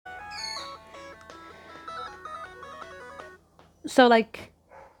So like,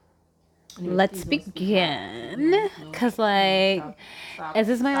 Anyways, let's please don't speak bad. begin. No, Cause no, like, stop, stop, is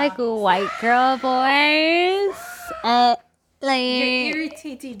this my like stop. white girl voice? You're Like,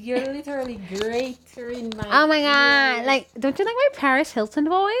 irritated. You're literally grating my oh my god! ears. Like, don't you like my Paris Hilton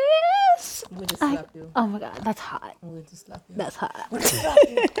voice? I'm going to Like, slap you. oh my god, that's hot. I'm going to slap you. That's hot. I'm going to slap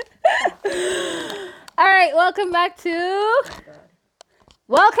you. Stop. All right, welcome back to. Oh my god.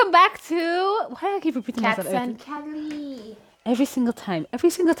 Welcome back to. Why do I keep repeating myself Cats and Callie. every single time? Every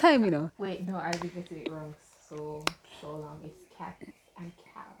single time, you know. Wait, no, I've been getting it wrong so long. It's cats and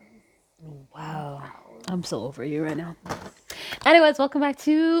cows. And Wow. cows. I'm so over you right now. Anyways, welcome back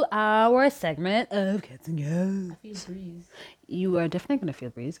to our segment of Cats and I Cows. feel breeze. You are definitely going to feel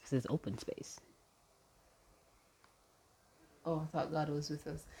breeze because it's open space. Oh, I thought God was with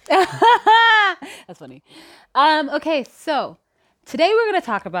us. That's funny. Okay, so today we're going to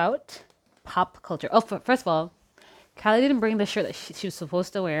talk about pop culture. Oh, first of all, Callie didn't bring the shirt that she was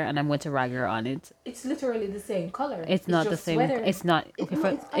supposed to wear, and I went to rag her on it. It's literally the same color. It's not the just same. sweater. It's not. Okay, No,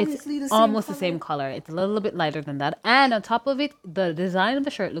 it's obviously the same almost the color. same color. It's a little bit lighter than that, and on top of it, the design of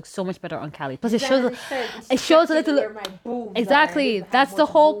the shirt looks so much better on Callie. Plus, it shows. It shows a little. Where my boobs Exactly. are. I didn't That's have the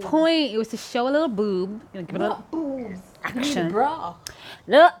much whole boobs. point. It was to show a little boob. You know, give it a little What boobs? action. Bra.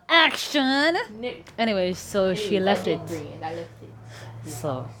 Little action. No. Anyways, so she left it. I left it. His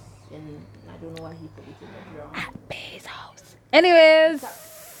So. house. And I don't know why he put it in the drawer. At Bay's house. Anyways.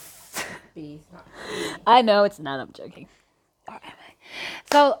 Base, not I know it's not. I'm joking.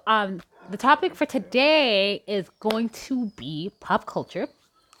 So, the topic for today is going to be pop culture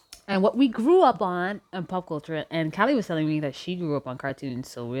and what we grew up on in pop culture. And Callie was telling me that she grew up on cartoons,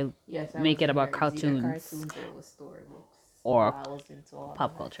 so we'll yes, make it about either cartoons cartoons or storybooks. or I was into all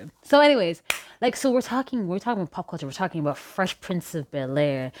pop of that. culture. So, anyways, like, so we're talking about pop culture. We're talking about Fresh Prince of Bel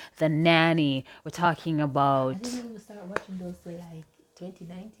Air, The Nanny. We're talking I about. didn't even start watching those till like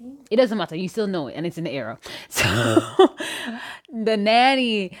 2019. It doesn't matter. You still know it, and it's in the era. So, The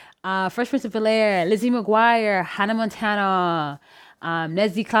Nanny, Fresh Prince of Bel Air, Lizzie McGuire, Hannah Montana,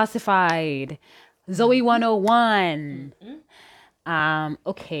 Nessie Classified, Zoe 101.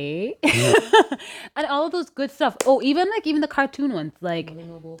 Okay. And all of those good stuff. Oh, even the cartoon ones, like I don't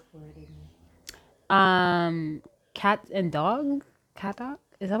know about for it. Cat and Dog? Cat Dog?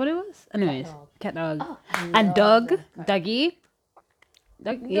 Is that what it was? Anyways, Dog. Cat Dog. Oh, And love Doug, that cat. Dougie.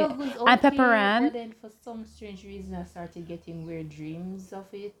 Doug, yeah. Dog was And okay, Pepper Ann. but then for some strange reason I started getting weird dreams of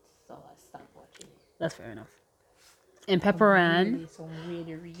it, so I stopped watching it. That's fair enough. And Pepper Ann. Some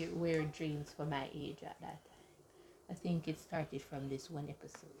really weird dreams for my age at that time. I think it started from this one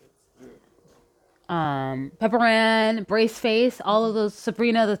episode. Pepper Ann, Braceface, all of those,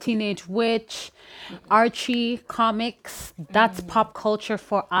 Sabrina the Teenage Witch, Archie comics. That's pop culture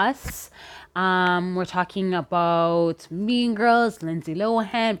for us. We're talking about Mean Girls, Lindsay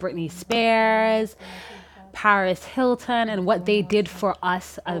Lohan, Britney Spears, Paris Hilton, and what they did for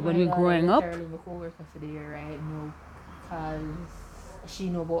us when we were growing up. My coworker for the year right now, because she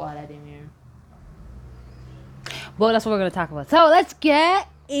know about all of them here. Well, that's what we're gonna talk about. So let's get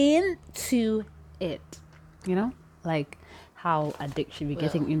into it. You know, like how a dick should be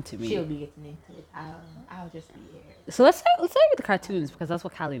getting into me. She'll be getting into it. I'll just be here. So let's start with the cartoons because that's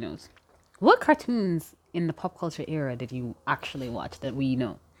what Callie knows. What cartoons in the pop culture era did you actually watch that we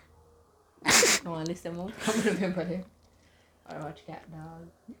know? No one listen more. I don't remember them. I watch Cat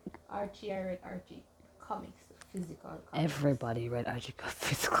Dog. Archie, I read Archie comics, physical comics. Everybody read Archie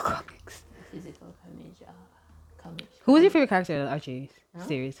physical comics. Physical comics. Who was your favorite character of the Archie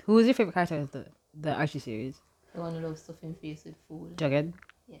series? Who was your favorite character of the Archie series? The one who loves stuffing face with food. Jughead?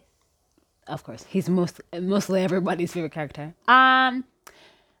 Yes. Of course. He's mostly everybody's favorite character. My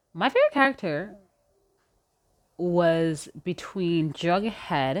favorite character was between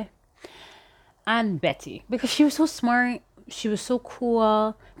Jughead and Betty because she was so smart, she was so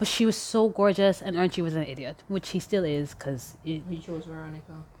cool, but she was so gorgeous, and Archie was an idiot, which he still is because He chose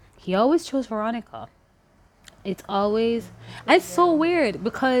Veronica. he always chose Veronica. It's always, and it's so weird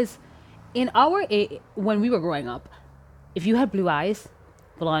because in our when we were growing up, if you had blue eyes,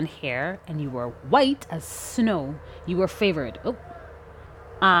 blonde hair, and you were white as snow, you were favored.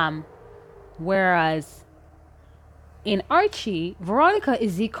 Whereas in Archie, Veronica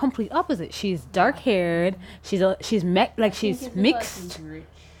is the complete opposite. She's dark haired. She's mixed. Rich.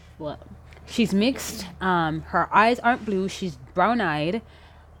 What? She's mixed. Her eyes aren't blue. She's brown eyed.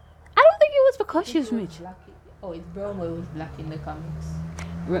 I don't think it was because she was rich. Oh, it's brown or it was black in the comics.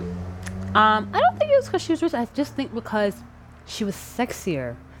 I don't think it was because she was rich. I just think because she was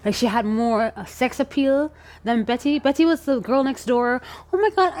sexier. Like she had more sex appeal than Betty. Betty was the girl next door. Oh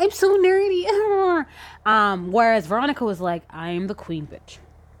my god, I'm so nerdy. Whereas Veronica was like, I'm the queen bitch,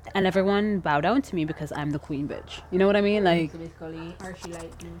 and everyone bow down to me because I'm the queen bitch. You know what I mean? Like, So basically, Archie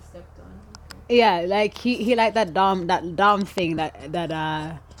like being stepped on. yeah, like he liked that dom thing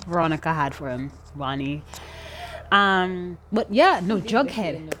that Veronica had for him, Ronnie. But yeah, no, Who did Betty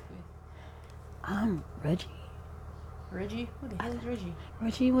Jughead. end up Reggie. with? Reggie? Who the hell is Reggie?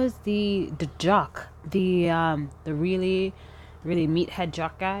 Reggie was the jock, the really meathead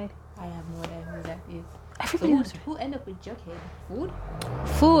jock guy. I have no idea who that is. Everybody knows So who end up with Jughead? Food?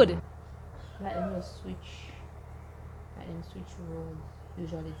 food. Let them just switch. Let them switch roles.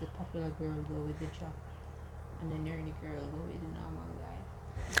 Usually the popular girl go with the jock, and the nerdy girl go with the normal guy.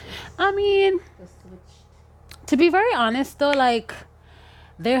 I mean, Just switch. to be very honest though, like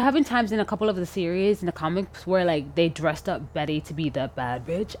there have been times in a couple of the series in the comics where like they dressed up Betty to be the bad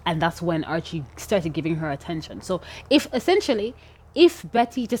bitch, and that's when Archie started giving her attention. So if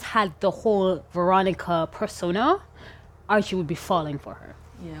Betty just had the whole Veronica persona, Archie would be falling for her.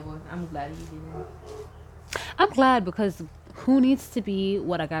 Yeah, but I'm glad you didn't. I'm glad, because who needs to be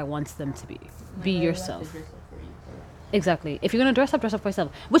what a guy wants them to be? Be Like, I yourself. like to dress up for you, so. Exactly. If you're gonna dress up for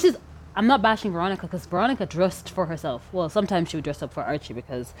yourself. Which is, I'm not bashing Veronica, because Veronica dressed for herself. Well, sometimes she would dress up for Archie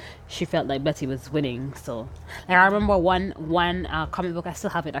because she felt like Betty was winning. So, like, I remember one comic book. I still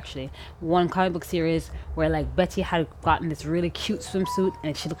have it actually. One comic book series where like Betty had gotten this really cute swimsuit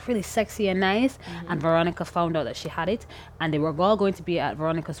and she looked really sexy and nice, and Veronica found out that she had it, and they were all going to be at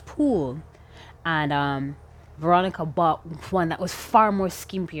Veronica's pool, and Veronica bought one that was far more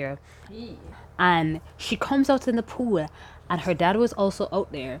skimpier. Yeah. And she comes out in the pool, and her dad was also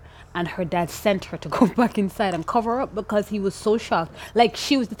out there, and her dad sent her to go back inside and cover up because he was so shocked. Like,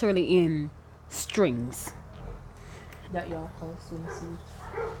 she was literally in strings. That y'all call swimsuit.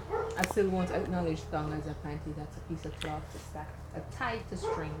 I still want to acknowledge thong as a panty. That's a piece of cloth tied to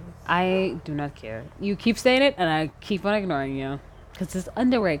strings. I do not care. You keep saying it, and I keep on ignoring you. Because this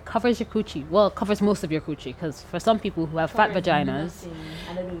underwear covers your coochie. Well, it covers most of your coochie. Because for some people who have fat Covers vaginas, nothing.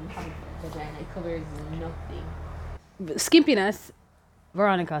 I don't even have a vagina. It covers nothing. skimpiness,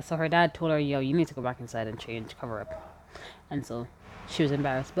 Veronica. So her dad told her, yo, you need to go back inside and change, cover up. And so she was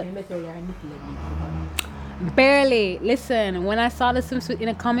embarrassed. But I better your nipple and barely. Listen, when I saw the swimsuit in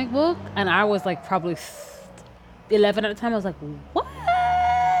a comic book, and I was like probably 11 at the time, I was like, what?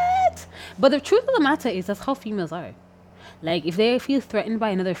 But the truth of the matter is, that's how females are. Like, if they feel threatened by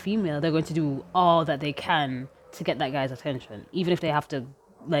another female, they're going to do all that they can to get that guy's attention, even if they have to,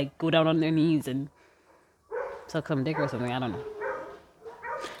 like, go down on their knees and suck some dick or something. I don't know.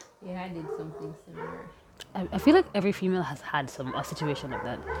 Yeah, I did something similar. I feel like every female has had a situation like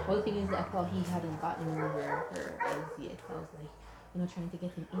that. Well, the thing is, I thought he hadn't gotten over her as yet. I was like, trying to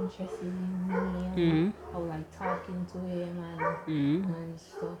get him interested in me. And I was like talking to him and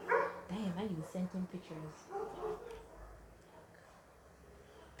stuff. Damn, I even sent him pictures.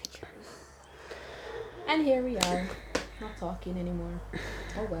 And here we are, not talking anymore.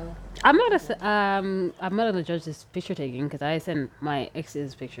 Oh well. I'm not gonna judge this picture taking because I sent my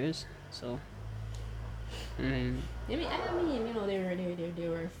ex's pictures. So. I mean, they were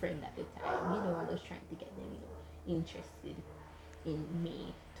a friend at the time. I was trying to get them, interested in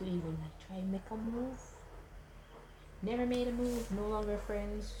me to even like try and make a move. Never made a move. No longer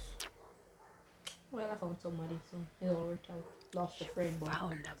friends. Well, I found somebody, so it all worked out. Lost a friend, but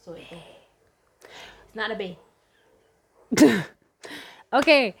so it's not a bait.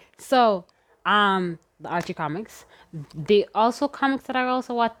 Okay, so the Archie comics. The also comics that I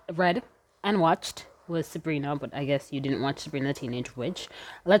also read and watched was Sabrina, but I guess you didn't watch Sabrina the Teenage Witch.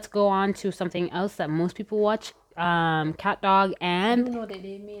 Let's go on to something else that most people watch. Cat Dog and. You know that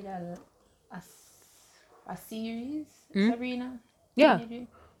they made a series, Sabrina. Yeah.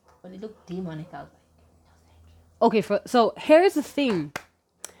 But it looked demonic. I was like, Okay, so here's the thing.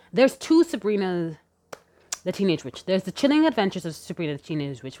 There's two Sabrina the Teenage Witch. There's the Chilling Adventures of Sabrina the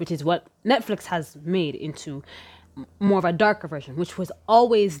Teenage Witch, which is what Netflix has made into more of a darker version, which was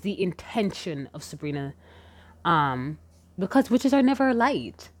always the intention of Sabrina. Because witches are never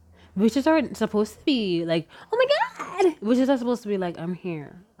light. Witches aren't supposed to be like, oh my god. Witches are supposed to be like, I'm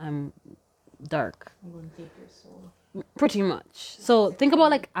here. I'm dark. I'm going to take your soul. Pretty much. So think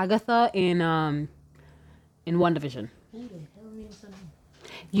about like Agatha in WandaVision. Who the hell is something?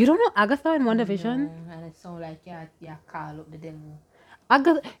 You don't know Agatha in WandaVision? No, and it sounds like yeah, call up the devil.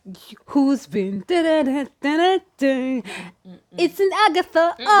 Agatha, who's been it's an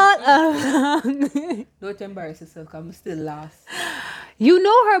Agatha all along. Don't embarrass yourself, I'm still lost. You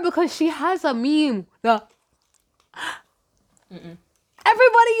know her because she has a meme.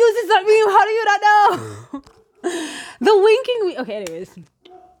 Everybody uses that meme. How do you not know? The winking. Okay, anyways.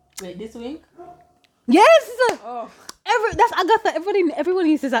 Wait, this wink? Yes. Oh. That's Agatha. Everyone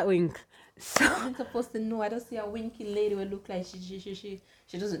uses that wink. So I'm supposed to know. I don't see a winking lady will look like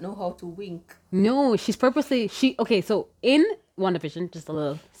she doesn't know how to wink. no, she's purposely okay, so in WandaVision, just a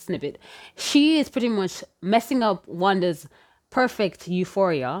little snippet, she is pretty much messing up Wanda's perfect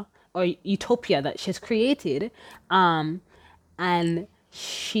euphoria or utopia that she's created. And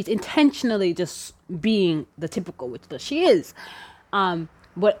she's intentionally just being the typical witch that she is.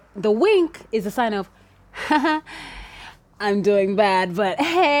 But the wink is a sign of I'm doing bad, but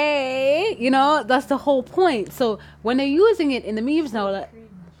hey, that's the whole point. So when they're using it in the memes now,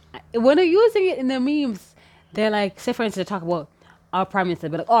 when they're using it in the memes, they're like, say for instance, they talk about our prime minister,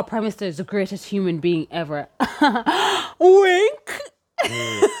 but like, our prime minister is the greatest human being ever. Wink.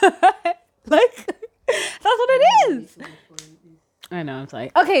 Like, that's what it is. I know, I'm sorry.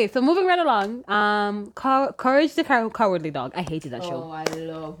 Okay, so moving right along. Courage the Cowardly Dog. I hated that show. Oh, I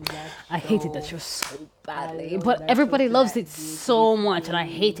love that show. I hated that show so badly, but everybody loves it so much, and I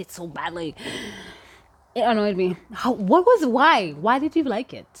hate it so badly. It annoyed me. Why? Why did you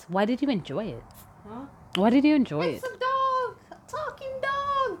like it? Why did you enjoy it? Huh? Why did you enjoy It's it? a dog, a talking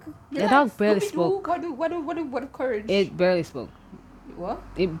dog. The dog barely spoke. What courage? It barely spoke. What?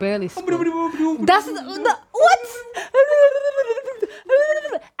 It barely spoke. That's what?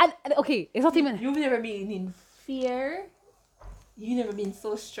 And okay, it's not even. You've never been in fear. You've never been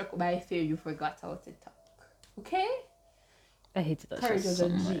so struck by fear you forgot how to talk. Okay? I hated that Courage show was so a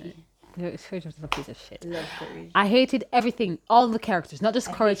much. G. Courage was a piece of shit. Love Courage. I hated everything, all the characters, not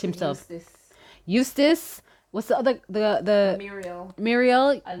just Courage himself. Eustace. What's the other? The Muriel.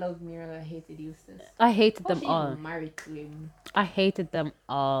 Muriel. I love Muriel. I hated Eustace. I hated How them she all. even married to him? I hated them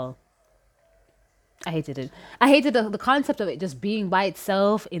all. I hated it. I hated the concept of it just being by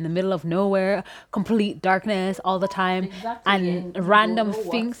itself in the middle of nowhere, complete darkness all the time, Exactly. and you random don't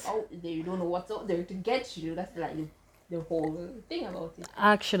know things. What's out there. You don't know what's out there to get you. That's like the whole thing about it.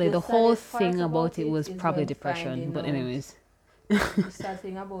 Actually, the The whole saddest part thing about it about was it is probably when depression. finding But out- anyways, The sad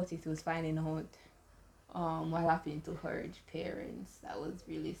thing about it was finding out what happened to her parents. That was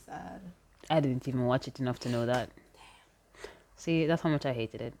really sad. I didn't even watch it enough to know that. See, that's how much I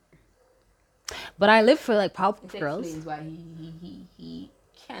hated it. But I live for like pop It girls. explains why he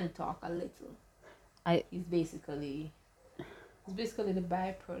can talk a little. He's basically the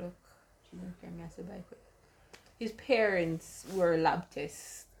byproduct. She don't care me as a byproduct. His parents were lab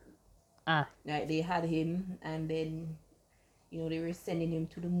tests. Ah, Like they had him, and then they were sending him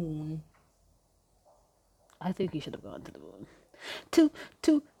to the moon. I think he should have gone to the moon.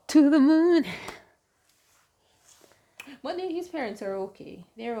 To the moon. But then his parents are okay.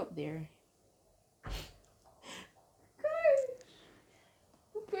 They're up there.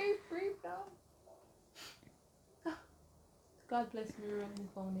 Brave now. God bless me, who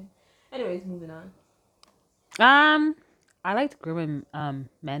found him. Anyways, moving on. I liked Grim and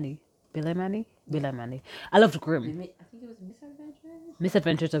Mandy. Bill and Mandy. I loved Grim. I think it was Misadventures.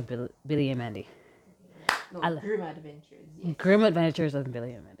 Misadventures of Billy and Mandy. No, Grim Adventures. Yes. Grim Adventures of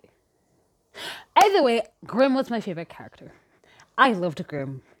Billy and Mandy. Either way, Grim was my favorite character. I loved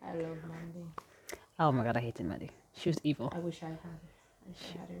Grim. I love Mandy. Oh my god, I hated Mandy. She was evil. I wish I had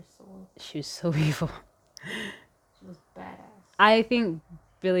her soul. She was so evil. She was badass. I think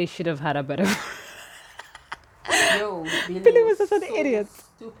Billy should have had a better. Yo, Billy was such an idiot.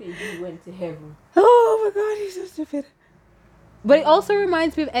 Stupid. He went to heaven. Oh my god, he's so stupid. But it also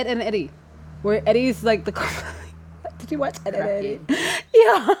reminds me of Ed and Eddie, where Eddie's like the. Did you watch Ed and Eddie?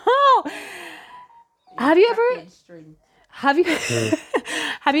 Yeah. Have you ever? Have you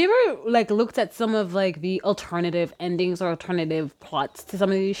have you ever like looked at some of like the alternative endings or alternative plots to some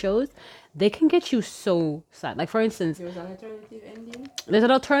of these shows? They can get you so sad. Like for instance, There's an alternative ending. there's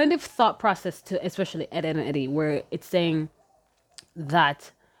an alternative thought process to especially Ed and Eddie where it's saying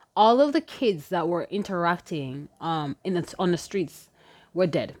that all of the kids that were interacting on the streets were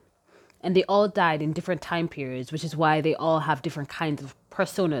dead. And they all died in different time periods, which is why they all have different kinds of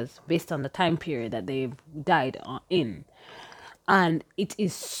personas based on the time period that they've died in. And it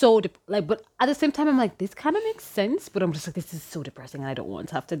is so but at the same time I'm like, this kind of makes sense, but I'm just like, this is so depressing and I don't want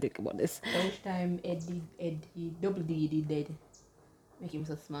to have to think about this. Each time Double D did dead. Make him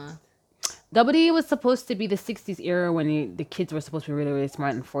so smart. Double D was supposed to be the 60s era when the kids were supposed to be really, really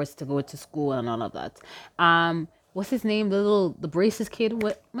smart and forced to go to school and all of that. What's his name? The braces kid.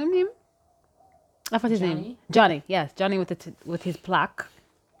 What my name? I forgot his name. Johnny. Yes, Johnny with his plaque.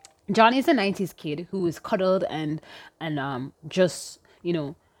 Johnny's a 90s kid who is cuddled and just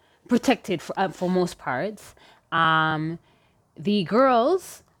protected for most parts. the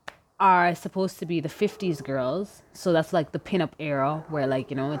girls are supposed to be the 50s girls. So that's like the pinup era where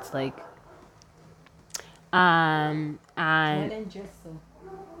like, you know, it's like Why and then dress so?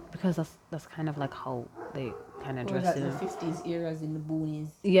 because that's kind of like how they kind of Or dress like the in. 50s eras in the boonies.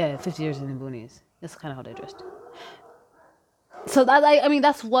 Yeah, 50 years in the boonies. That's kind of how they dressed. So that I mean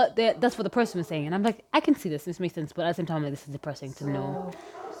that's what the person was saying, and I'm like I can see this. This makes sense, but at the same time, like this is depressing to know.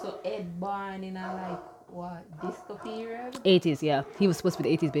 So Ed born in a like what disco period? 80s, yeah, he was supposed to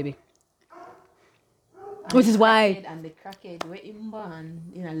be the 80s baby, And which is why the crackhead where him born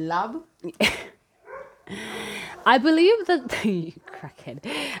in a lab. I believe that the crackhead.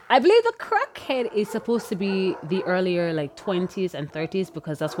 I believe the crackhead is supposed to be the earlier like 20s and 30s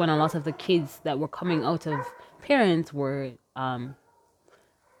because that's when a lot of the kids that were coming out of parents were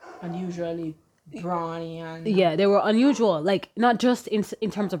Unusually brawny and yeah, they were unusual, like not just in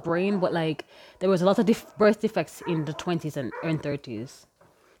terms of brain, but like there was a lot of birth defects in the 20s and 30s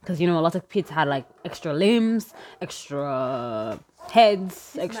because you know a lot of kids had like extra limbs, extra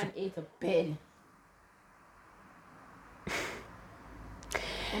heads, this extra. man ate a bed.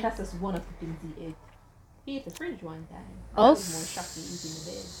 And that's just one of the things he ate. He ate the fridge one time. That was more shocking eating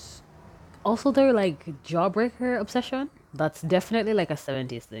the bed. Also their like jawbreaker obsession, that's definitely like a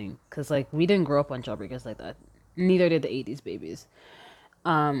 70s thing because like we didn't grow up on jawbreakers like that, neither did the 80s babies.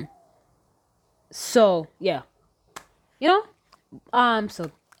 So yeah, you know,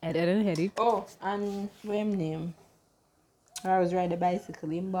 so Ed and Hetty. Oh, and what him name? I was riding a bicycle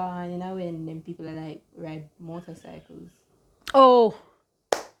in bar and you know when them people are like ride motorcycles. Oh,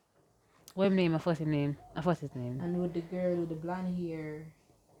 what his name? I forgot his name. And with the girl with the blonde hair,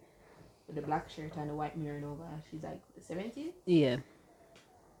 with the black shirt and the white mirror over, she's like the 70s. Yeah.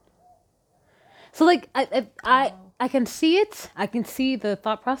 So like I can see it. I can see the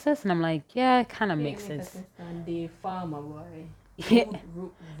thought process, and I'm like, yeah, it kind of makes sense. And the farmer boy. Yeah.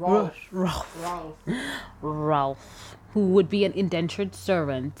 Ralph. Ralph, who would be an indentured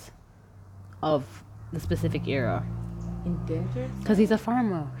servant of the specific era. Indentured? Because he's a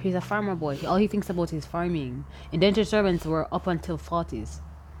farmer. He's a farmer boy. All he thinks about is farming. Indentured servants were up until 40s.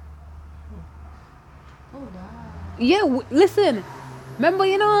 Oh wow. Yeah, listen. Remember,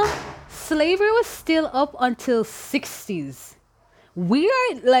 you know, slavery was still up until 60s. We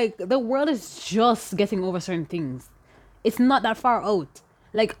are like the world is just getting over certain things. It's not that far out.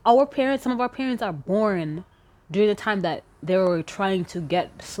 Like our parents, some of our parents are born during the time that they were trying to get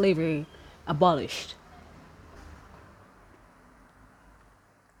slavery abolished.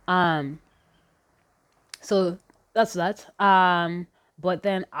 So that's that. But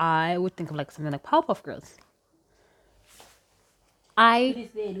then I would think of like something like Powerpuff Girls. To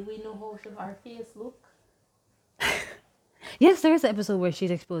this day, do we know how should our face look? Yes, there is an episode where she's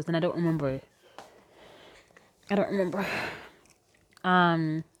exposed, and I don't remember it.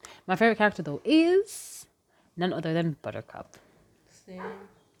 My favorite character though is none other than Buttercup. Same.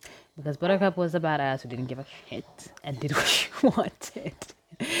 Because Buttercup was a badass who didn't give a shit and did what she wanted.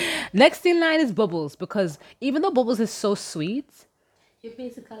 Next in line is Bubbles, because even though Bubbles is so sweet, You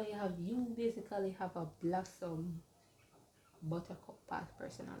basically have a Blossom Buttercup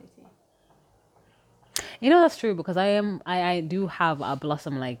personality. you know that's true because I do have a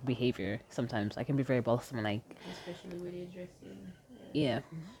blossom like behavior sometimes. I can be very blossom like. Especially with your dressing. Yeah.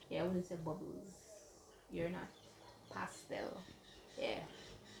 Yeah, I wouldn't say Bubbles. You're not pastel. Yeah.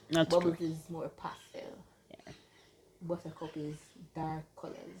 That's Bubbles true. is more pastel. Yeah. Buttercup is dark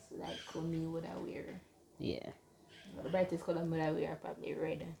colors, like me would I wear. Yeah. The brightest color would I wear probably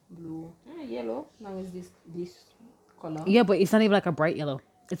red, blue, yellow. Now is this color. Yeah, but it's not even like a bright yellow.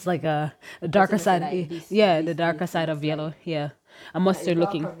 It's like a darker It's side. like this, the darker side of yellow. like Yeah. A mustard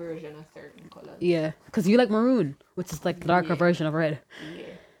looking. darker version of certain colors. Yeah. Because you like maroon, which is like the darker Yeah. version of red.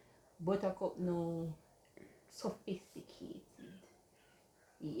 Yeah. Buttercup no sophisticated.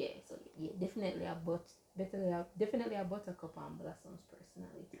 Yeah, so yeah, definitely a Buttercup and Blossom's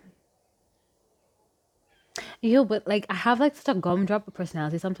personality. Yo, but like I have like such a gumdrop of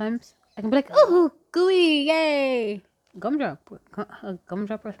personality sometimes. I can be like, oh, gooey, yay. Gumdrop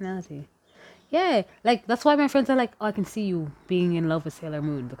personality. Yeah, like that's why my friends are like, oh, I can see you being in love with Sailor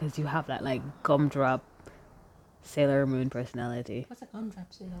Moon because you have that like gumdrop Sailor Moon personality. What's a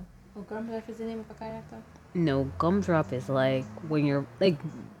gumdrop, Sailor? Oh, gumdrop is the name of a character? No, gumdrop is like when you're like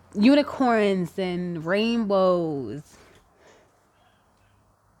unicorns and rainbows.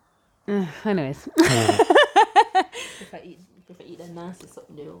 Anyways. If I eat a nasty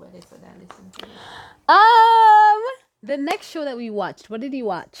something there over there, so that listen to me. The next show that we watched, what did you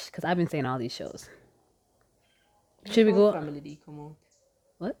watch? Because I've been saying all these shows. Should we Pro go? Family did come out.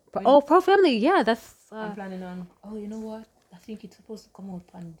 What? Oh, Pro Family. Yeah, that's. I'm planning on. Oh, you know what? I think it's supposed to come out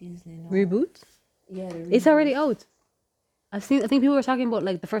on Disney now. Reboot? Yeah, It's already out. I think people were talking about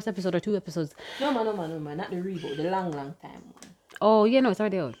like the first episode or 2 episodes. No man, not the reboot, the long time one. Oh yeah, no, it's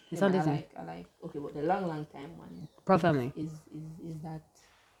already out. It's on I Disney. like. Okay, but the long time one. Proud Family. Is that?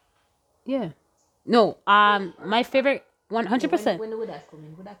 Yeah. No. My favorite 100%. When would that come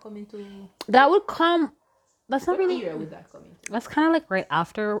in? Would that come into? That would come. That's not What really. era would that come into? That's kind of like right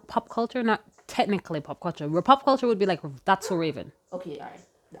after pop culture, not technically pop culture. Where pop culture would be like That's So Raven. Okay, alright.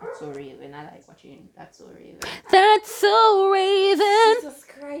 That's So Raven. I like watching That's So Raven. That's So Raven. Jesus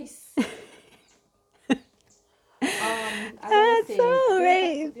Christ. I That's so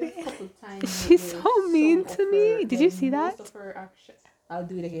Raven. There's a couple times. She's so mean to me. Did you see that? Most of her action. I'll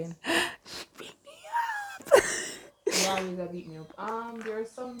do it again. She beat me up. You always have beat me up.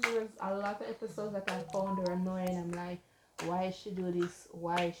 There's a lot of episodes that I found her annoying. I'm like, why should do this?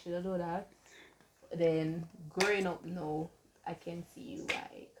 Why should I do that? Then growing up, no, I can see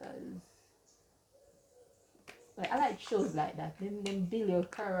why. Cause like I like shows like that. Them build your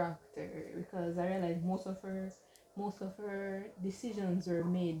character because I realize most of her decisions are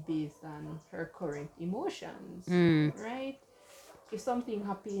made based on her current emotions, right? If something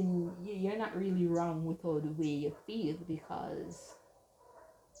happens, you're not really wrong with all the way you feel because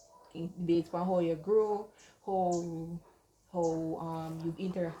based on how you grow, how you've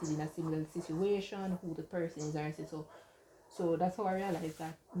interacted in a similar situation, who the person is, and so that's how I realized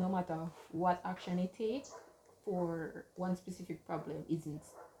that no matter what action it takes for one specific problem isn't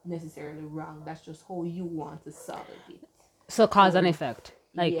necessarily wrong. That's just how you want to solve it. So cause and effect.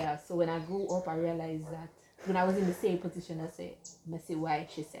 Like yeah. So when I grew up, I realized that when I was in the same position, I see why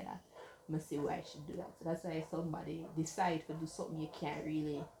she said that. I see why she do that. So that's why somebody decide to do something you can't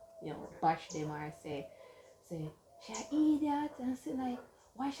really, bash them or say she an idiot and say like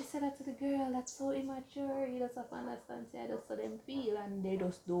why she said that to the girl. That's so immature. You just have to understand. Say that's how them feel and they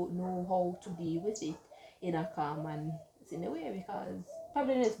just don't know how to deal with it in a calm and in a way because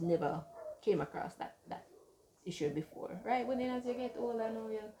probably just never came across that issue before, right? But then as you get older, now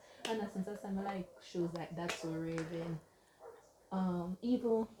you and since that time I like shows like That's So Raven,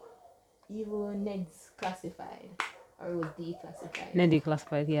 even Ned's Classified, or it was Declassified. Ned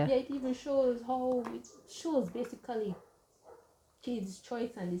Declassified, yeah. Yeah, it even shows how it shows basically kids'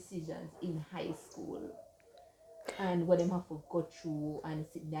 choice and decisions in high school and what them have to go through and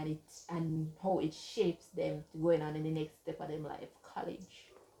and how it shapes them to going on in the next step of their life, college.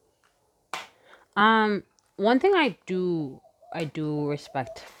 One thing I do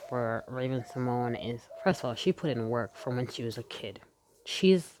respect for Raven Simone is first of all she put in work from when she was a kid.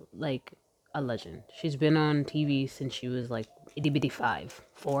 She's like a legend. She's been on TV since she was like itty bitty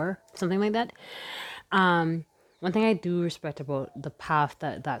 4, something like that. One thing I do respect about the path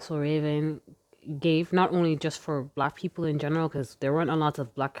that So Raven gave, not only just for black people in general, because there weren't a lot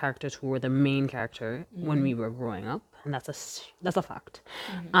of black characters who were the main character when we were growing up, and that's a fact.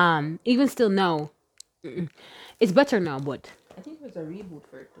 Even still now, it's better now, but I think there's a reboot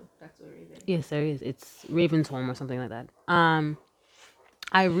for it too. That's So Raven. yes, there is. It's Raven's Home or something like that.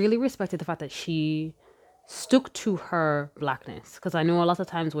 I really respected the fact that she stuck to her blackness, because I know a lot of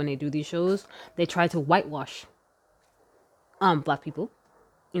times when they do these shows, they try to whitewash black people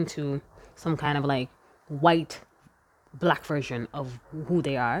into some kind of like white black version of who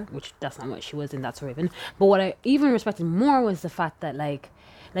they are, which that's not what she was in That's So Raven. But what I even respected more was the fact that like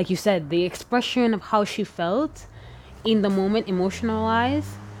you said, the expression of how she felt in the moment, emotionalized,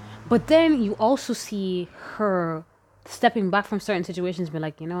 but then you also see her stepping back from certain situations, be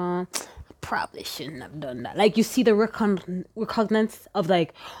like, I probably shouldn't have done that. Like you see the recognizance of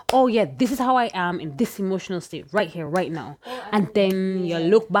like, oh yeah, this is how I am in this emotional state right here, right now. And then you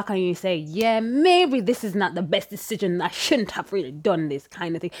look back and you say, yeah, maybe this is not the best decision. I shouldn't have really done this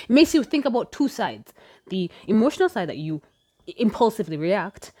kind of thing. It makes you think about two sides. The emotional side that you impulsively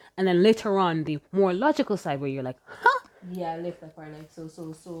react, and then later on the more logical side where you're like, huh? Yeah, left that part like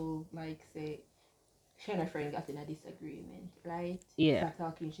so like say she and her friend got in a disagreement, right? Yeah. Start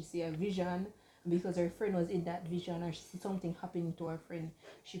talking, she see a vision because her friend was in that vision or she see something happening to her friend.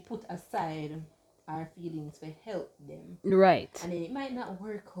 She put aside her feelings to help them. Right. And then it might not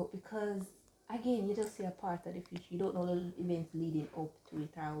work out because again you just see a part of the future. You don't know the events leading up to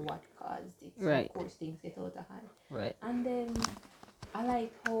it or what caused it. So right. Of course things get out of hand. Right. And then I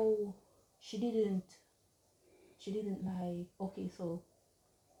like how she didn't like okay, so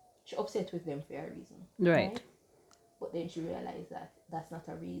she upset with them for a reason, right? But then she realized that that's not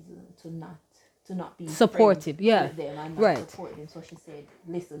a reason to not be supportive, yeah, with them and not right. support them. So she said,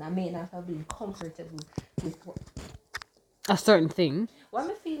 "Listen, I may not have been comfortable with a certain thing."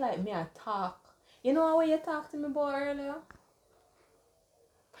 Well, I feel like me I talk. You know how you talked to me about earlier?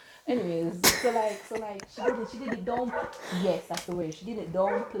 Anyways, she didn't don't. Yes, that's the word. She didn't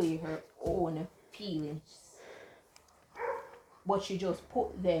downplay her own feelings, but she just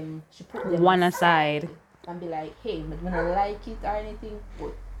put them. She put them One aside. aside and be like, hey, when I like it or anything,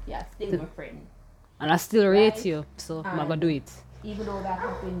 but yeah, still my friend, And I still rate right? you, so I'm not gonna do And it. even though that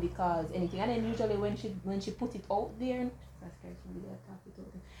happened because anything, and then usually when she put it out there, that's crazy,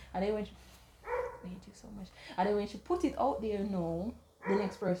 and then when she, thank you so much, and then when she put it out there, no, the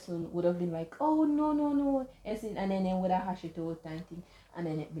next person would have been like, oh no no no, and then they would have hashed it out and thing, and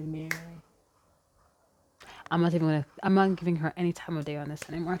then it be me. I'm not giving her any time of day on this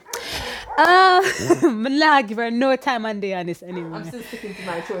anymore. I'm not giving her no time and day on this anymore. I'm still sticking to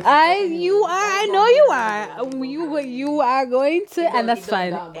my choice. You are. I know you are. You are going to, and that's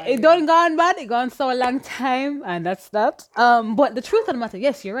fine. It don't gone bad. It gone so a long time, and that's that. But the truth of the matter,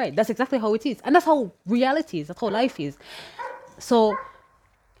 yes, you're right. That's exactly how it is, and that's how reality is. That's how life is. So,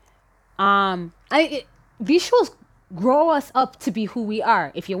 these shows grow us up to be who we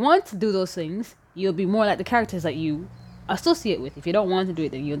are. If you want to do those things, you'll be more like the characters that you associate with. If you don't want to do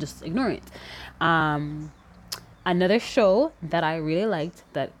it, then you'll just ignore it. Another show that I really liked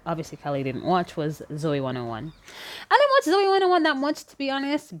that obviously Kelly didn't watch was Zoe 101. I didn't watch Zoe 101 that much, to be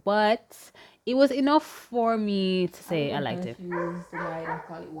honest, but it was enough for me to say I liked it. Why I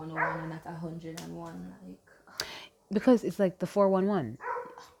call it 101 and not 101? Like, because it's like the 411.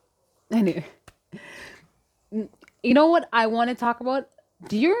 Anyway, you know what I want to talk about?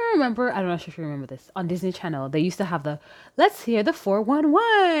 Do you remember? I'm not sure if you remember this on Disney Channel. They used to have the "Let's hear the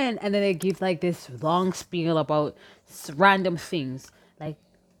 411," and then they give like this long spiel about random things like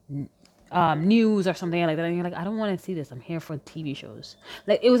news or something like that. And you're like, I don't want to see this. I'm here for TV shows.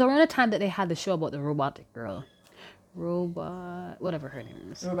 Like it was around the time that they had the show about the robotic girl, whatever her name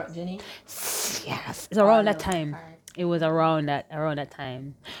is. Robot Jenny. Yes, it's around that time. It was around that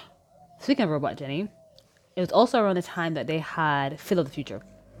time. Speaking of Robot Jenny, it was also around the time that they had Phil of the Future.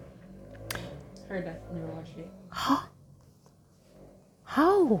 Heard that, never watched it.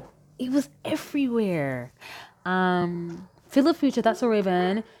 How? It was everywhere. Phil of the Future, That's So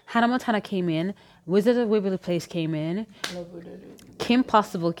Raven, Hannah Montana came in, Wizard of Waverly Place came in, Kim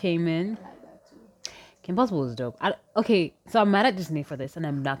Possible came in. I like that too. Kim Possible was dope. Okay, so I'm mad at Disney for this, and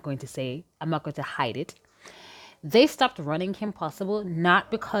I'm not going to hide it. They stopped running Kim Possible not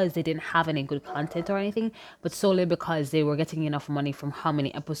because they didn't have any good content or anything, but solely because they were getting enough money from how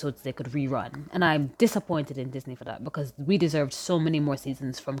many episodes they could rerun. And I'm disappointed in Disney for that because we deserved so many more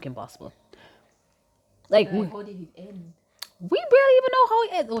seasons from Kim Possible. Like, how did it end? we barely even know how it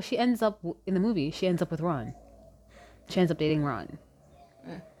ends. Well, she ends up in the movie. She ends up with Ron. She ends up dating Ron.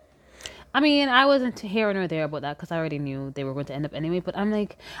 I mean, I wasn't here nor there about that because I already knew they were going to end up anyway. But I'm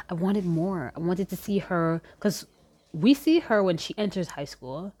like, I wanted more. I wanted to see her because we see her when she enters high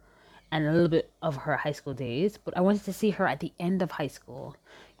school and a little bit of her high school days. But I wanted to see her at the end of high school.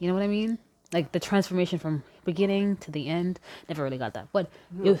 You know what I mean? Like the transformation from beginning to the end. Never really got that. But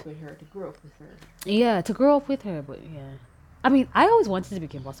to grow up with her. Yeah, to grow up with her. But yeah. I mean, I always wanted to be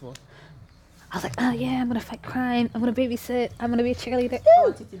Kim Possible. I was like, oh yeah, I'm gonna fight crime. I'm gonna babysit. I'm gonna be a cheerleader. I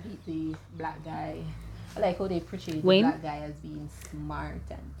wanted to beat the black guy. I like how they portray the black guy as being smart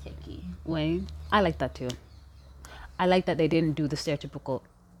and techy. Wayne, I like that too. I like that they didn't do the stereotypical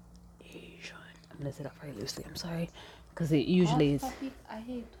Asian. I'm gonna say that very loosely. I'm sorry, because it usually is. I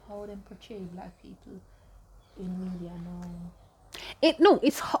hate how they portray black people in media now.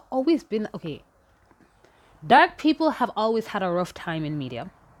 It's always been okay. Dark people have always had a rough time in media,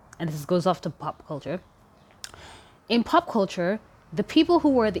 and this goes off to pop culture. In pop culture, the people who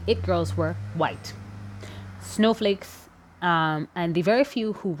were the it girls were white, snowflakes, and the very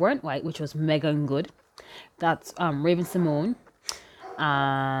few who weren't white, which was Megan Good, that's Raven Simone.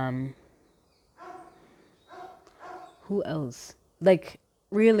 Who else? Like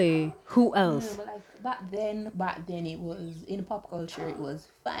really, who else? But like back then it was in pop culture. It was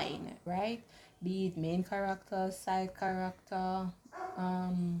fine, right? Be it main character, side character,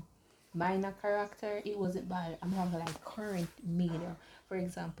 minor character. It wasn't bad. I'm talking like current media. For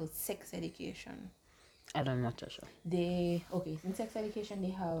example, Sex Education. I don't know that show. In Sex Education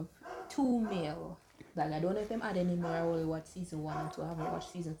they have two male. Like I don't know if them add anymore. I only watched season 1 and 2. I haven't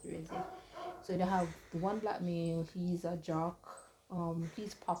watched season 3 yet. So they have the one black male. He's a jock.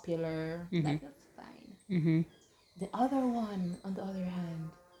 He's popular. Like that's fine. Mm-hmm. The other one, on the other hand,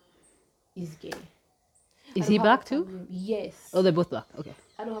 is gay. Is he black too? Yes. Oh, they're both black. Okay.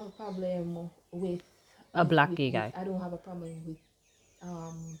 I don't have a problem with A black gay guy. I don't have a problem with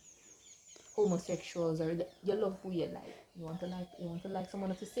homosexuals or you love who you like. You want to like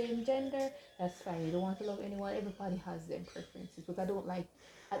someone of the same gender. That's fine. You don't want to love anyone. Everybody has their preferences, but I don't like.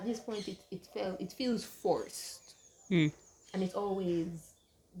 At this point, it feels forced, Mm. and it's always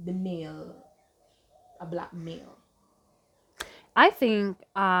the male, a black male. I think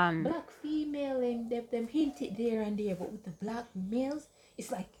Black female, and them hint it there and there, but with the black males,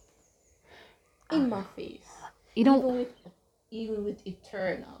 it's like in my face. you know Even with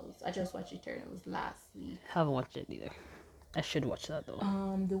Eternals, I just watched Eternals last week. haven't watched it either. I should watch that though.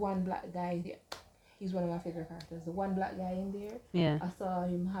 The one black guy there, he's one of my favorite characters. The one black guy in there, Yeah. I saw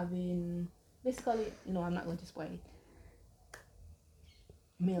him having basically, I'm not going to spoil it.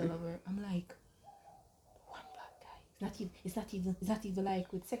 Male lover. I'm like, one black guy. It's not even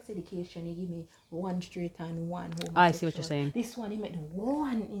like with sex education. You give me one straight and one homosexual. I see what you're saying. This one, he met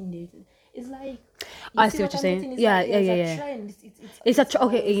one in there. It's like. I see what you're saying. Yeah. Trend. It's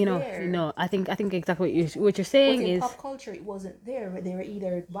okay. There. I think exactly what you're But saying in is pop culture, it wasn't there. They were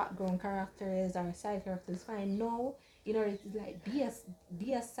either background characters or side characters. Fine, no, it's like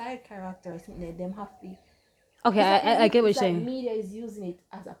be a side character. I think that them have to. okay. I get what you're saying. Media is using it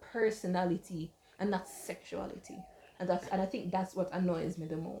as a personality and not sexuality, and I think that's what annoys me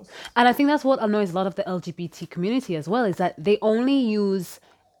the most. And I think that's what annoys a lot of the LGBT community as well, is that they only use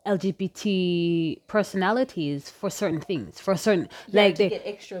LGBT personalities for certain things, for certain To they get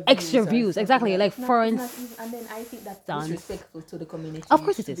extra views, exactly. Like for instance, and then I think that's disrespectful to the community. of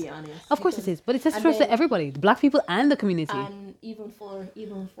course it is. To be honest, Of course it is, but it's disrespectful to everybody, the black people and the community. And even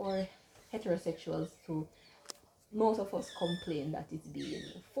for heterosexuals too, most of us complain that it's being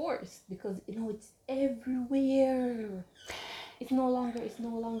forced because it's everywhere. It's no longer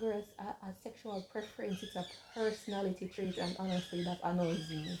a sexual preference. It's a personality trait, and honestly, that annoys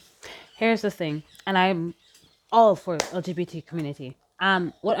me. Here's the thing, and I'm all for LGBT community.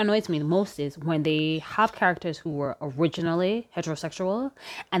 What annoys me the most is when they have characters who were originally heterosexual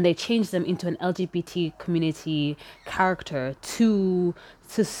and they change them into an LGBT community character to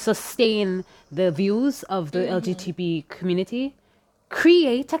sustain the views of the LGBT community.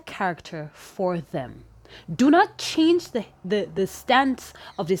 Create a character for them. Do not change the stance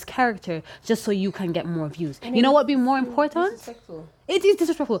of this character just so you can get more views. You know what would be more important? Disrespectful. It is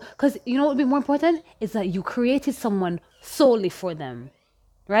disrespectful because you know what would be more important is that you created someone solely for them,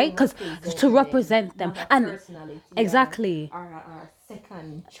 right? Because to represent them, not a and personality exactly, or a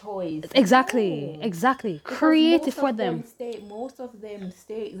second choice. exactly, No. exactly, Because create it most for of them. Most of them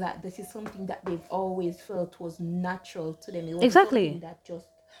state that this is something that they've always felt was natural to them. It was Exactly. something that just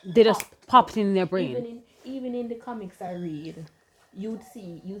They just popped in their brain. Even in the comics I read, you'd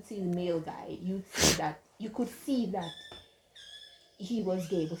see the male guy. You could see that he was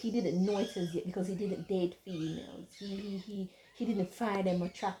gay, but he didn't know it as yet because he didn't date females. He didn't find them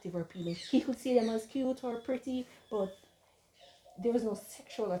attractive or appealing. He could see them as cute or pretty, but there was no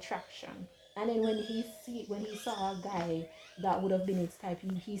sexual attraction. And then when he saw a guy that would have been his type,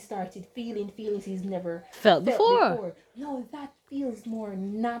 he started feeling feelings he's never Felt before. No, that feels more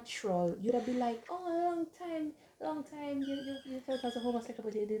natural. You'd have been like, oh, a long time. You felt as a homosexual,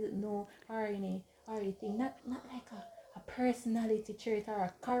 but you didn't know or anything. Not like a personality trait or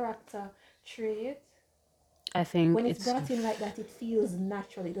a character trait. I think When it's brought in like that, it feels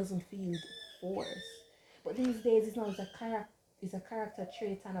natural. It doesn't feel forced. But these days, it's not it's a character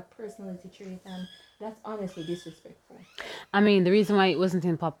trait and a personality trait, and that's honestly disrespectful. I mean, the reason why it wasn't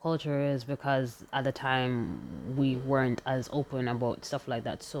in pop culture is because at the time we weren't as open about stuff like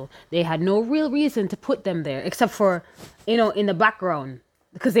that. So they had no real reason to put them there except for, in the background.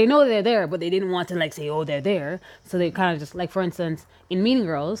 Because they know they're there, but they didn't want to say, oh, they're there. So they kind of just, for instance, in Mean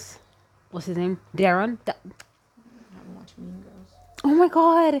Girls, what's his name? Darren? I haven't watched Mean Girls. Oh my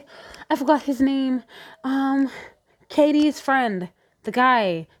God. I forgot his name. Katie's friend. The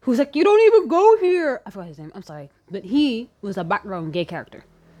guy who's like, you don't even go here. I forgot his name. I'm sorry. But he was a background gay character.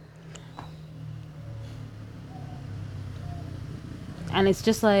 And it's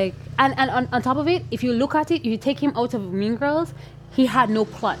just like, and on top of it, if you look at it, you take him out of Mean Girls, he had no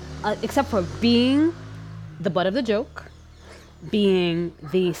plot except for being the butt of the joke, being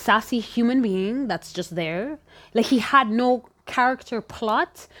the sassy human being that's just there. He had no character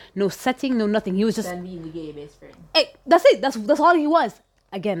plot, no setting, no nothing. He was just being the gay best friend. Hey, that's it. That's all he was.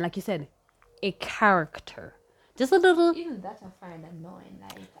 Again, like you said, a character. Just a little. Even that I find annoying.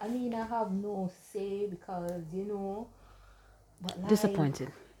 I have no say because but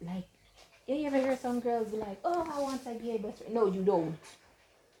disappointed. You ever hear some girls be like, "Oh, I want a gay best friend." No, you don't.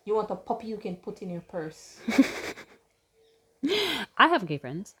 You want a puppy you can put in your purse. I have gay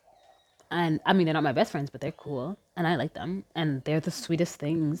friends. And I mean, they're not my best friends, but they're cool, and I like them, and they're the sweetest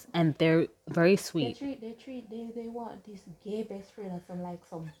things, and they're very sweet. They want this gay best friend as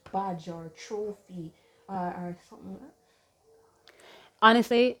some badge or trophy or something.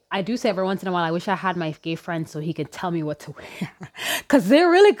 Honestly, I do say every once in a while, I wish I had my gay friend so he could tell me what to wear, because they're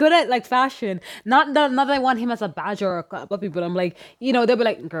really good at like fashion. Not that I want him as a badge or a puppy, but I'm like, they'll be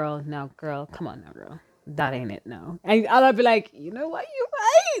like, girl, no, girl, come on now, girl, that ain't it, no. And I'll be like, you know what, you're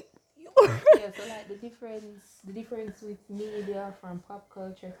right. Yeah, so like the difference with media from pop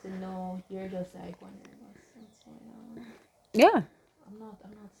culture to now, you're just like wondering what's going on. Yeah. I'm not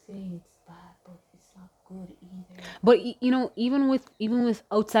saying it's bad, but it's not good either. But even with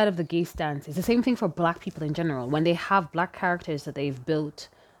outside of the gay stance, it's the same thing for black people in general. When they have black characters that they've built,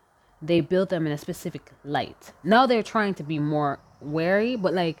 they build them in a specific light. Now they're trying to be more wary,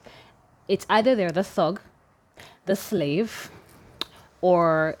 but like, it's either they're the thug, the slave,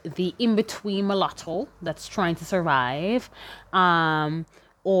 or the in-between mulatto that's trying to survive,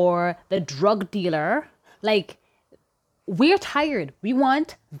 or the drug dealer. Like, we're tired. We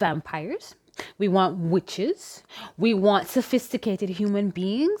want vampires. We want witches. We want sophisticated human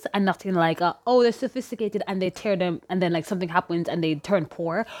beings, and nothing like, they're sophisticated and they tear them, and then like something happens and they turn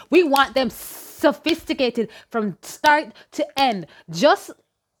poor. We want them sophisticated from start to end.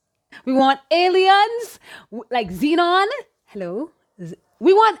 We want aliens like Xenon. Hello.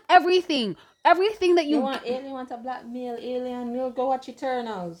 We want everything. Everything that you want alien, want a black male alien. We'll go watch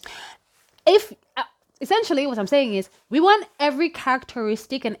Eternals. If essentially what I'm saying is, we want every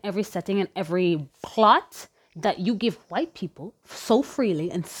characteristic and every setting and every plot that you give white people so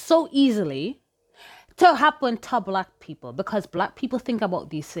freely and so easily to happen to black people, because black people think about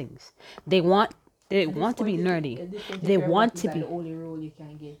these things. They want to be nerdy. They want to be the only role you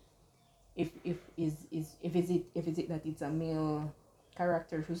can get. If is it that it's a male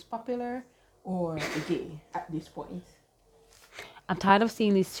character who's popular or gay at this point. I'm tired of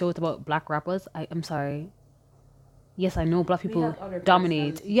seeing these shows about black rappers. I'm sorry. Yes, I know black people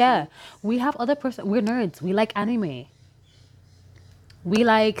dominate. Yeah, we have other person. We're nerds. We like anime. We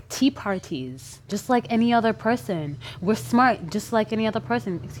like tea parties, just like any other person. We're smart, just like any other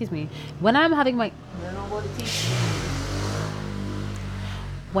person. Excuse me. When I'm having my...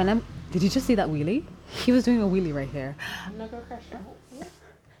 Did you just see that wheelie? He was doing a wheelie right here. I'm not gonna crash out.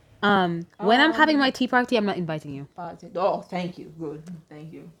 When I'm having my tea party, I'm not inviting you. Oh, thank you. Good.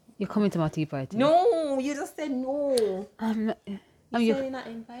 Thank you. You're coming to my tea party. No, you just said no. You're not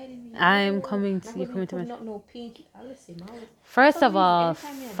inviting me. I'm coming to... You're coming to my... No pinky. Listen, First of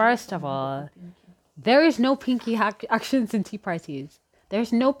all, there is no pinky actions in tea parties.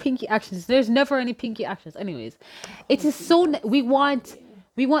 There's no pinky actions. There's never any pinky actions. Anyways, it is so... We want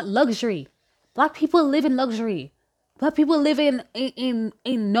luxury. Black people live in luxury. Black people live in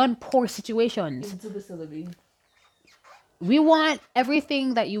non-poor situations. We want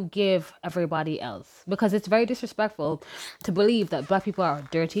everything that you give everybody else, because it's very disrespectful to believe that black people are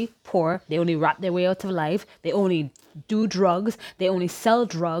dirty, poor, they only rap their way out of life, they only do drugs, they only sell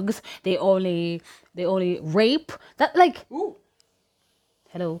drugs, they only rape. That, like... Ooh.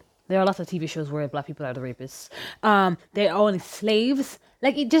 Hello. There are lots of TV shows where black people are the rapists. They're only slaves.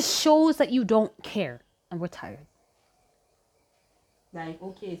 Like, it just shows that you don't care, and we're tired. Like,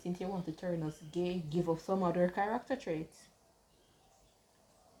 okay, since you want to turn us gay, give us some other character traits.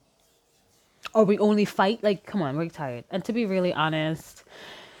 Or we only fight? Like, come on, we're tired. And to be really honest...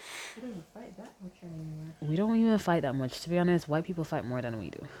 We don't even fight that much anymore. We don't even fight that much. To be honest, white people fight more than we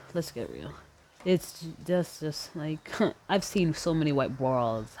do. Let's get real. It's just like... I've seen so many white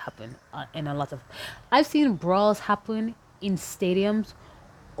brawls happen in a lot of... I've seen brawls happen in stadiums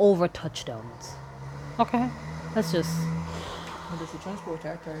over touchdowns. Okay? Let's just... There's a transport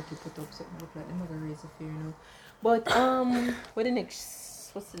authority put up something look like they're not gonna raise a fare now. But what's the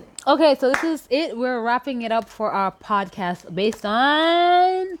next? Okay, so this is it. We're wrapping it up for our podcast based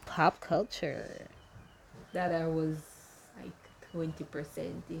on pop culture. That I was like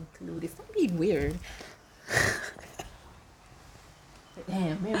 20% included. Stop being weird.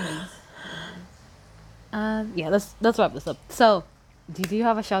 Damn, memories. Yeah, let's wrap this up. So, do you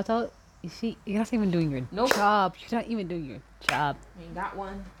have a shout out? You see, you're not even doing your job. You're not even doing your job. I ain't got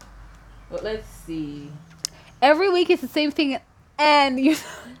one. But let's see. Every week it's the same thing, and you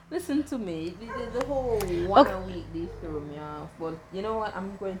listen to me. The whole one a week they threw me off. But you know what?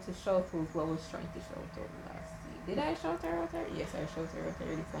 I'm going to shout out what I was trying to shout out last week. Did I shout her out there? Yes, I shouted her out there.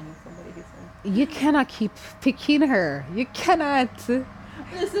 Really funny. Somebody different. You cannot keep picking her. You cannot.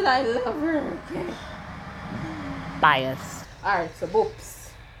 Listen, I love her. Okay. Bias. Alright, so boops.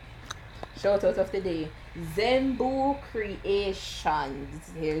 Shout out of the day. Zenbu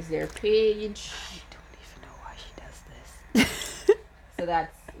Creations. Here's their page. I don't even know why she does this. So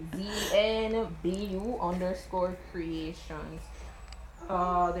that's ZNBU_creations.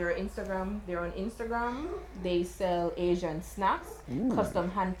 They're on Instagram. They sell Asian snacks, custom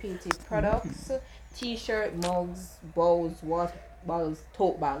hand painted products, t-shirt, mugs, bowls, water bottles,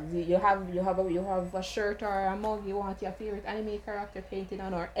 tote bags. You have a shirt or a mug you want your favorite anime character painted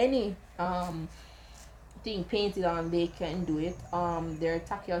on, or any thing painted on, they can do it. Their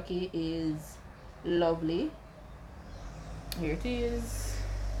takoyaki is lovely. Here it is.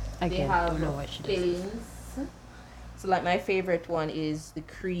 They Again, have don't know why she does this. fillings. So like my favorite one is the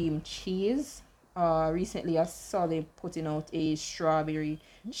cream cheese. Recently I saw they putting out a strawberry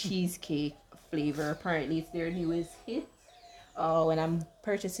cheesecake flavor. Apparently it's their newest hit. When I'm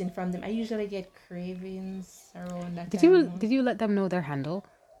purchasing from them, I usually get cravings around that time. Did you let them know their handle?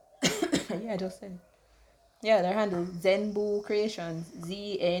 Yeah, I just said. Yeah, their handle Zenbu Creations.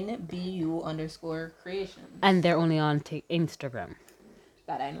 ZNBU_creations. And they're only on Instagram.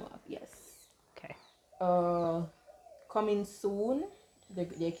 That I know of, yes. Okay. Coming soon,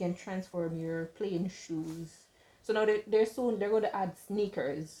 they can transform your plain shoes. So now they're going to add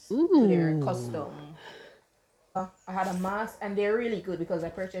sneakers to their custom. I had a mask, and they're really good because I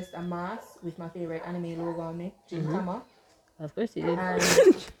purchased a mask with my favorite anime logo on it, Gintama. Of course you did. And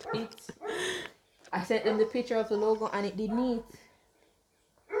I sent them the picture of the logo, and it did neat.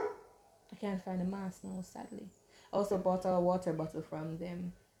 I can't find the mask now, sadly. I also bought a water bottle from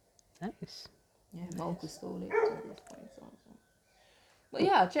them. Nice. Yeah, my uncle stole it at this point. So. But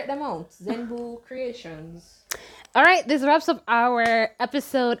yeah, check them out. Zenbu Creations. All right, this wraps up our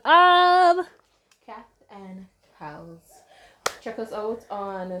episode of Cat and Cows. Check us out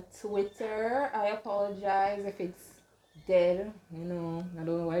on Twitter. I apologize if it's dead. I don't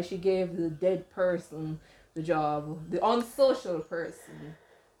know why she gave the dead person the job, the unsocial person,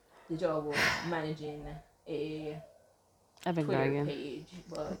 the job of managing a Twitter page.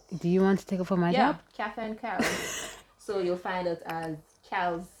 But do you want to take over my job? Cat and Cows. So you'll find us as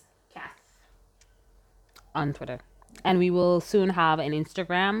Cows Cat on Twitter, and we will soon have an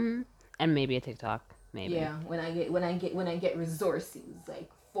Instagram and maybe a TikTok. Maybe. Yeah, when I get resources like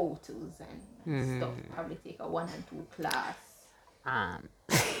photos and stuff, probably take a 1 and 2 class.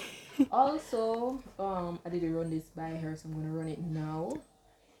 Also, I didn't run this by her, so I'm gonna run it now.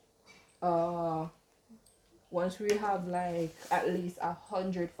 Once we have like at least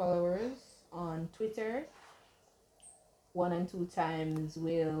 100 followers on Twitter, 1 and 2 times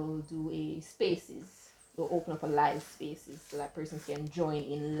we'll do a spaces. We'll open up a live spaces so that person can join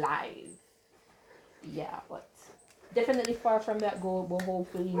in live. Yeah, but definitely far from that goal, but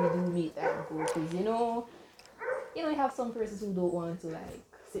hopefully we do meet that goal, because you have some persons who don't want to like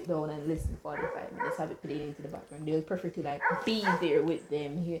sit down and listen for 45 minutes, have it playing into the background. They'll prefer to like be there with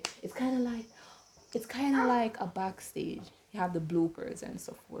them here. It's kind of like a backstage. You have the bloopers and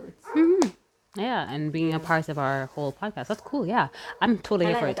so forth. Yeah, and being a part of our whole podcast. That's cool. Yeah, I'm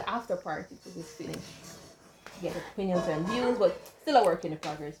totally here for it. The after party to just finish, get opinions and views, but still a work in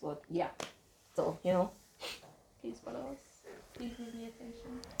progress. But yeah, so please follow us. Please give me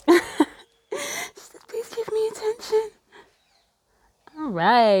attention. Please give me attention. All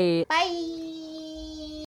right. Bye.